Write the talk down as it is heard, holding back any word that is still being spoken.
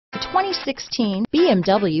2016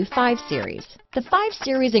 BMW 5 Series. The 5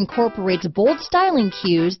 Series incorporates bold styling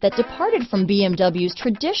cues that departed from BMW's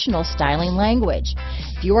traditional styling language.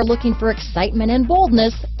 If you are looking for excitement and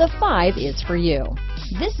boldness, the 5 is for you.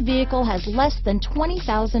 This vehicle has less than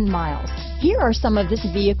 20,000 miles. Here are some of this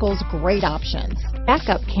vehicle's great options: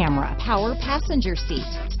 backup camera, power passenger seat,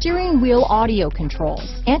 steering wheel audio controls,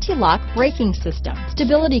 anti-lock braking system,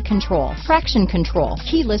 stability control, traction control,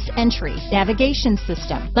 keyless entry, navigation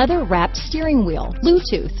system, leather-wrapped steering wheel,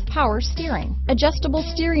 Bluetooth, power steering, adjustable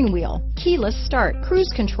steering wheel, keyless start,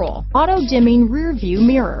 cruise control, auto-dimming rear view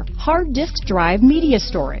mirror, hard disk drive media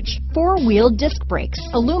storage, 4-wheel disc brakes,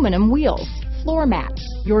 aluminum wheels, floor mats.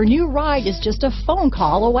 Your new ride is just a phone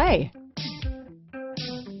call away.